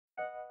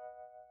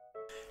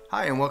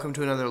Hi and welcome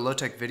to another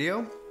low-tech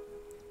video.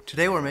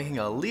 Today we're making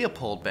a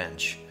Leopold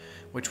bench,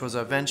 which was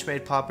a bench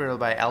made popular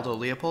by Aldo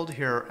Leopold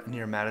here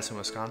near Madison,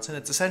 Wisconsin.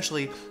 It's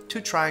essentially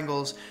two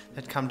triangles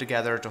that come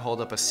together to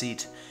hold up a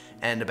seat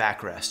and a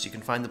backrest. You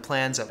can find the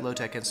plans at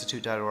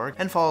lowtechinstitute.org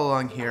and follow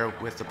along here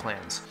with the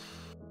plans.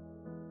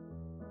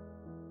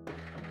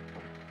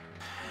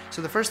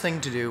 So the first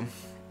thing to do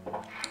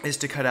is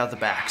to cut out the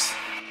backs.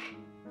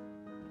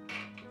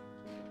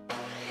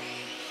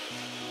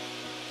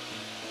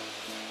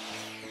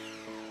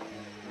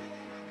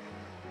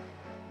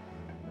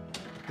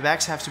 The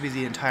backs have to be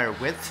the entire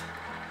width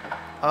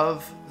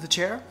of the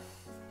chair.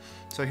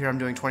 So here I'm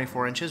doing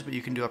 24 inches, but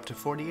you can do up to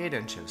 48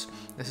 inches.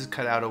 This is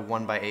cut out of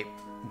 1x8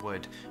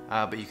 wood,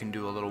 but you can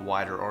do a little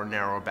wider or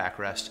narrower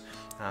backrest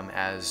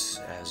as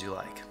you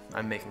like.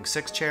 I'm making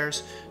 6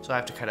 chairs, so I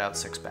have to cut out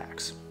 6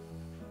 backs.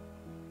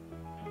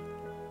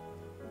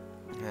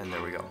 And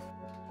there we go.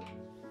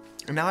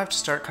 And now I have to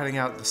start cutting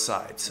out the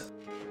sides.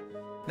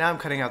 Now I'm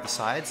cutting out the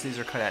sides. These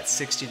are cut at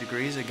 60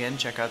 degrees. Again,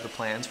 check out the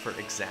plans for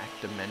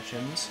exact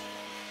dimensions.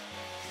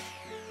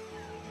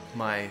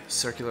 My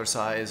circular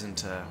saw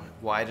isn't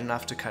wide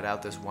enough to cut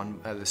out this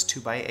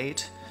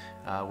 2x8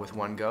 with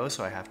one go,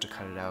 so I have to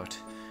cut it out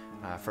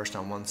first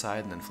on one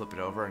side and then flip it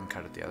over and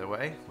cut it the other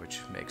way,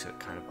 which makes it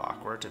kind of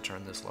awkward to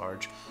turn this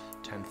large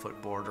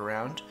 10-foot board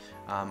around.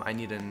 I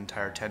need an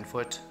entire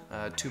 10-foot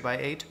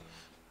 2x8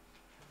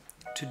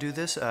 to do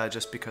this,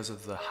 just because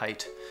of the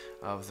height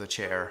of the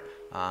chair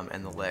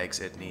and the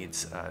legs. It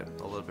needs a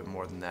little bit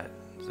more than that,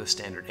 the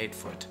standard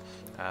 8-foot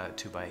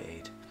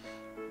 2x8.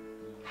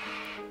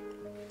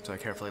 So I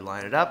carefully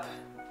line it up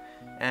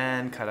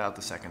and cut out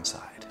the second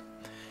side.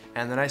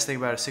 And the nice thing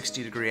about a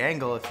 60-degree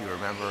angle, if you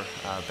remember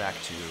back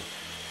to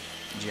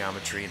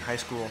geometry in high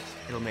school,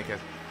 it'll make a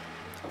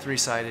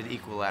 3-sided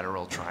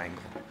equilateral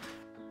triangle.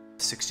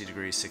 60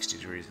 degrees, 60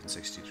 degrees, and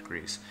 60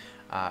 degrees.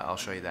 I'll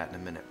show you that in a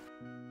minute.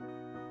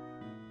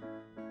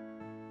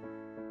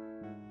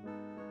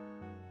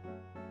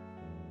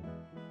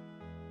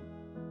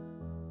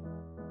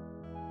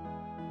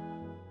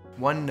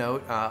 One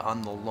note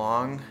on the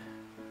long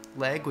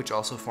leg, which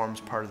also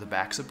forms part of the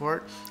back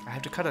support, I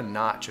have to cut a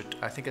notch.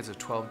 I think it's a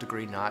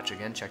 12-degree notch.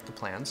 Again, check the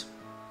plans.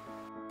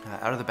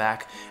 Out of the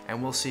back,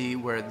 and we'll see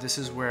where this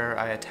is where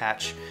I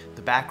attach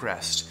the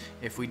backrest.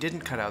 If we didn't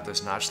cut out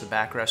this notch, the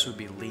backrest would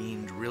be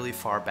leaned really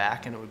far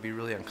back and it would be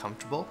really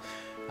uncomfortable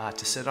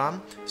to sit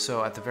on.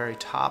 So at the very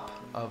top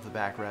of the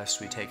backrest,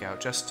 we take out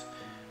just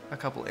a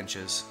couple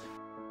inches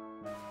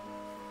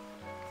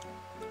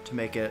to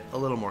make it a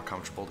little more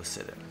comfortable to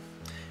sit in.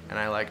 And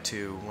I like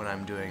to, when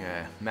I'm doing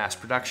a mass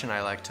production,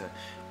 I like to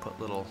put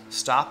little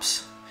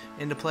stops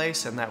into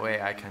place, and that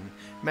way I can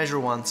measure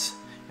once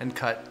and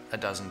cut a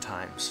dozen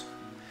times.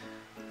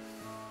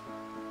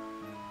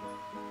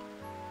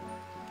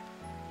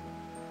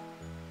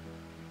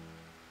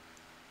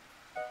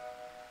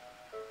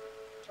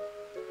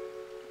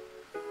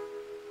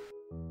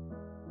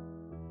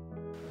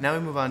 Now we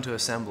move on to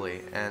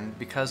assembly, and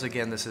because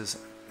again this is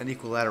an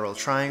equilateral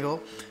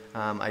triangle,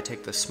 I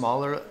take the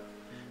smaller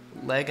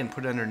leg and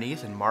put it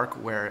underneath and mark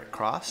where it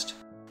crossed,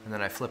 and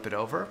then I flip it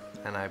over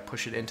and I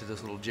push it into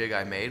this little jig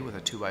I made with a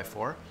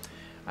 2x4.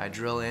 I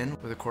drill in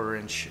with a 1/4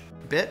 inch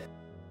bit,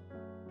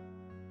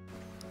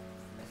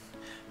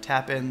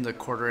 tap in the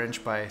 1/4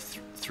 inch by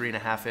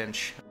 3.5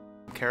 inch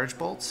carriage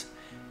bolts,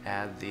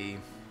 add the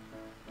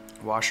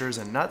washers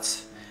and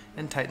nuts,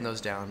 and tighten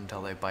those down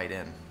until they bite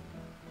in.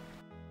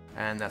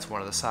 And that's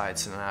one of the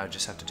sides, so now I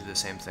just have to do the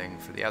same thing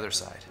for the other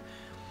side.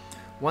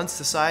 Once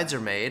the sides are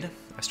made,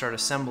 I start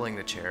assembling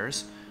the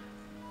chairs.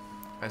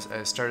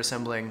 I start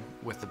assembling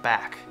with the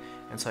back,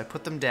 and so I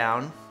put them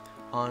down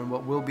on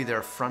what will be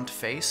their front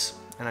face,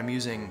 and I'm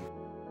using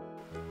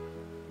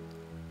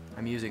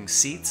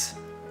seats,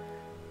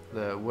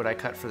 the wood I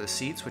cut for the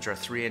seats, which are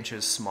 3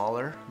 inches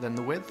smaller than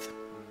the width,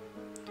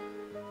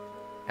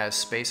 as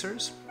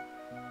spacers.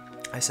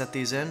 I set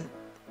these in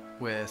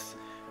with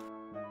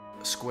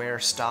a square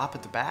stop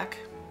at the back,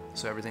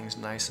 so everything's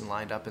nice and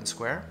lined up and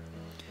square.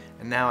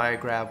 And now I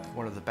grab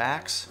one of the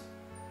backs,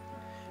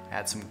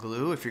 add some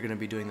glue. If you're going to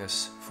be doing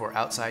this for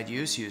outside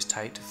use, use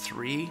tight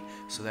 3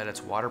 so that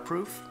it's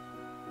waterproof.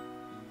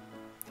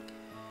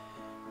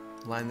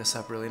 Line this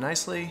up really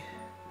nicely,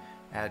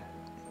 add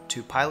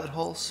 2 pilot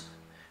holes,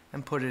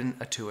 and put in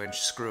a 2-inch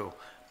screw.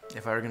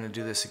 If I were going to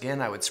do this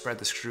again, I would spread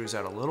the screws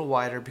out a little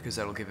wider because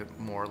that'll give it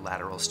more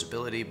lateral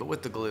stability, but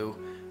with the glue,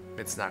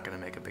 it's not going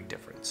to make a big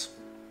difference.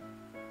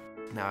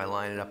 Now I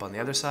line it up on the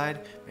other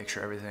side, make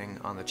sure everything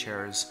on the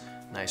chair is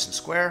nice and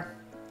square.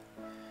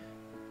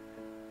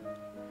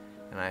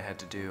 And I had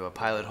to do a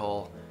pilot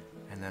hole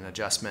and then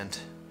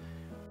adjustment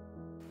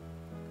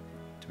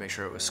to make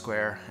sure it was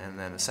square, and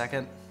then a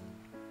second.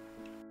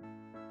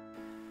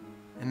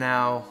 And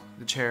now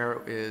the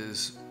chair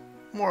is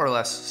more or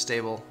less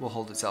stable, will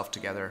hold itself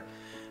together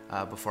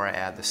before I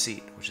add the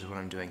seat, which is what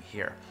I'm doing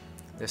here.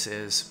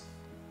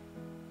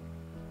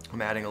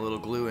 I'm adding a little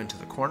glue into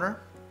the corner,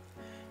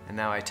 and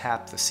now I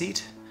tap the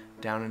seat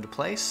down into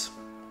place.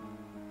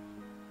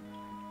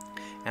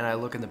 and I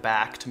look in the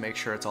back to make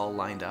sure it's all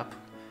lined up.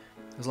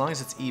 As long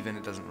as it's even,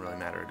 it doesn't really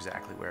matter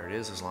exactly where it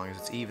is, as long as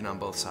it's even on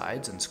both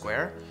sides and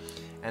square.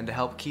 And to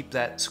help keep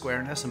that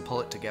squareness and pull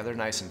it together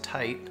nice and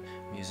tight,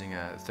 I'm using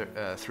a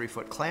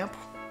 3-foot clamp.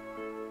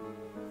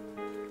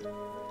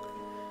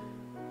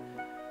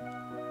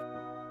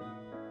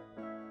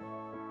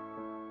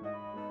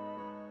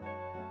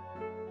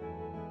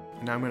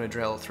 Now I'm going to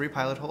drill 3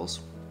 pilot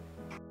holes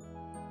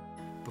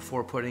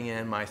before putting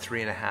in my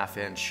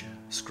 3.5-inch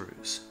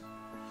screws.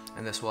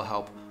 And this will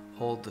help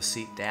hold the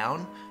seat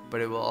down,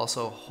 but it will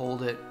also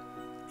hold it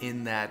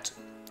in that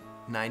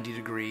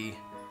 90-degree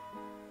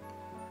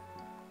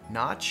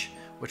notch,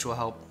 which will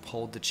help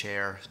hold the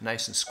chair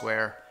nice and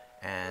square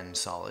and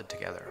solid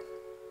together.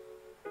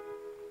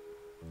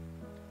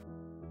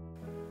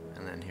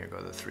 And then here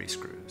go the 3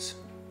 screws.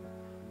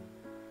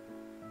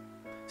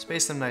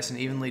 Space them nice and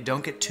evenly.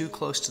 Don't get too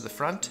close to the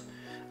front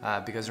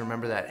because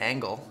remember that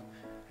angle,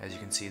 as you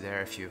can see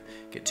there, if you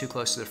get too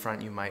close to the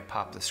front you might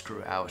pop the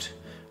screw out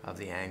of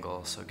the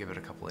angle, so give it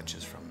a couple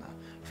inches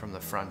from the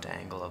front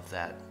angle of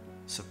that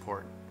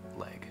support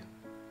leg.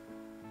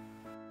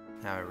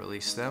 Now I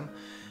release them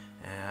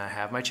and I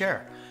have my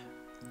chair.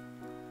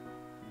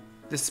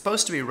 This is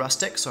supposed to be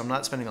rustic, so I'm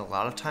not spending a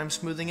lot of time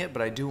smoothing it,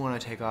 but I do want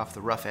to take off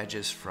the rough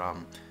edges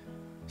from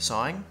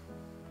sawing.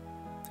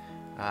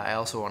 I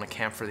also want to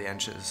chamfer the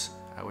edges,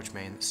 which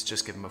means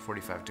just give them a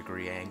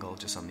 45-degree angle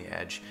just on the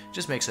edge.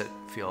 Just makes it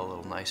feel a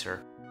little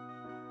nicer.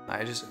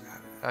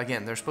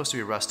 Again, they're supposed to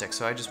be rustic,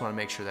 so I just want to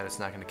make sure that it's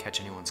not going to catch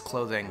anyone's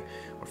clothing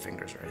or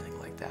fingers or anything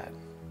like that.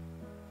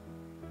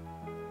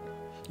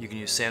 You can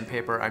use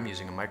sandpaper. I'm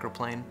using a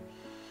microplane.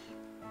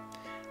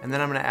 And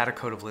then I'm going to add a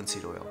coat of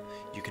linseed oil.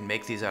 You can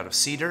make these out of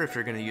cedar if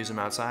you're going to use them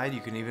outside.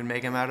 You can even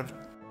make them out of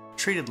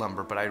treated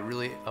lumber, but I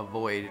really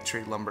avoid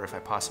treated lumber if I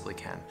possibly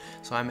can.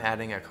 So I'm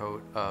adding a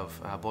coat of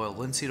boiled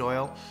linseed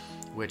oil,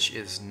 which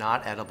is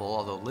not edible,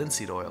 although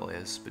linseed oil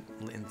is, but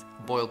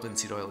boiled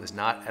linseed oil is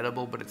not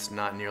edible, but it's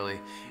not nearly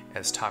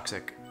as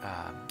toxic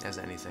as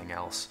anything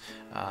else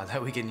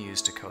that we can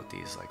use to coat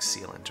these, like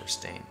sealant or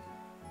stain.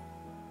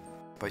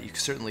 But you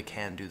certainly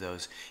can do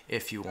those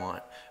if you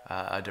want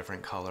a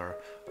different color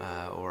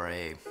or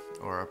a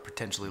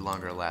potentially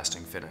longer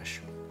lasting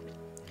finish.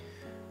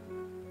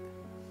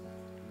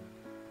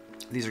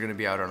 These are going to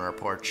be out on our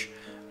porch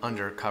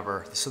under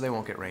cover, so they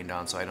won't get rained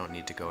on, so I don't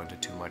need to go into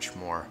too much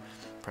more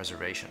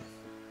preservation.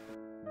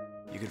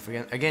 You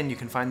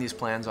can find these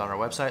plans on our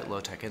website,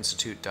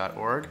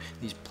 lowtechinstitute.org.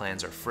 These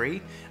plans are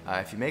free.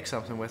 If you make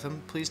something with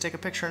them, please take a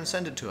picture and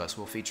send it to us.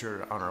 We'll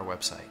feature it on our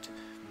website.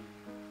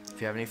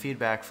 If you have any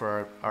feedback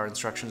for our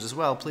instructions as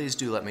well, please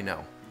do let me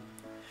know.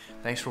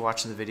 Thanks for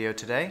watching the video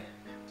today.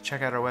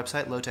 Check out our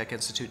website,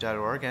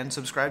 lowtechinstitute.org, and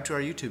subscribe to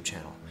our YouTube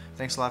channel.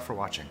 Thanks a lot for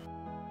watching.